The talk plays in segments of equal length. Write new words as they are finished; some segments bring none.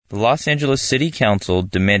The Los Angeles City Council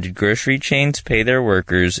demanded grocery chains pay their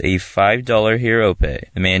workers a $5 hero pay.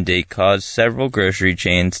 The mandate caused several grocery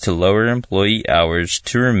chains to lower employee hours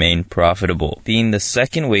to remain profitable. Being the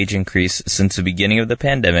second wage increase since the beginning of the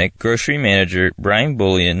pandemic, grocery manager Brian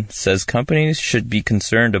Bullion says companies should be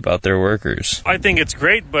concerned about their workers. I think it's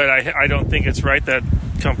great, but I don't think it's right that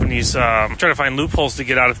companies try to find loopholes to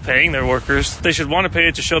get out of paying their workers. They should want to pay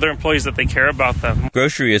it to show their employees that they care about them.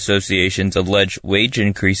 Grocery associations allege wage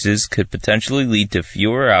increases could potentially lead to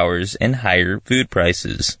fewer hours and higher food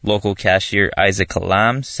prices. Local cashier Isaac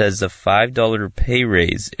Kalam says the $5 pay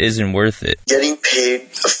raise isn't worth it. Getting paid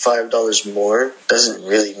 $5 more doesn't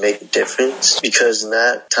really make a difference because in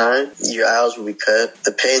that time, your hours will be cut.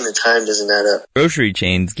 The pay and the time doesn't add up. Grocery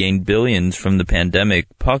chains gained billions from the pandemic,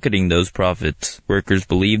 pocketing those profits. Workers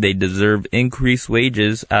believe they deserve increased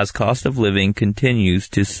wages as cost of living continues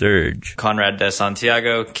to surge. Conrad de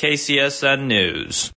Santiago, KCSN News.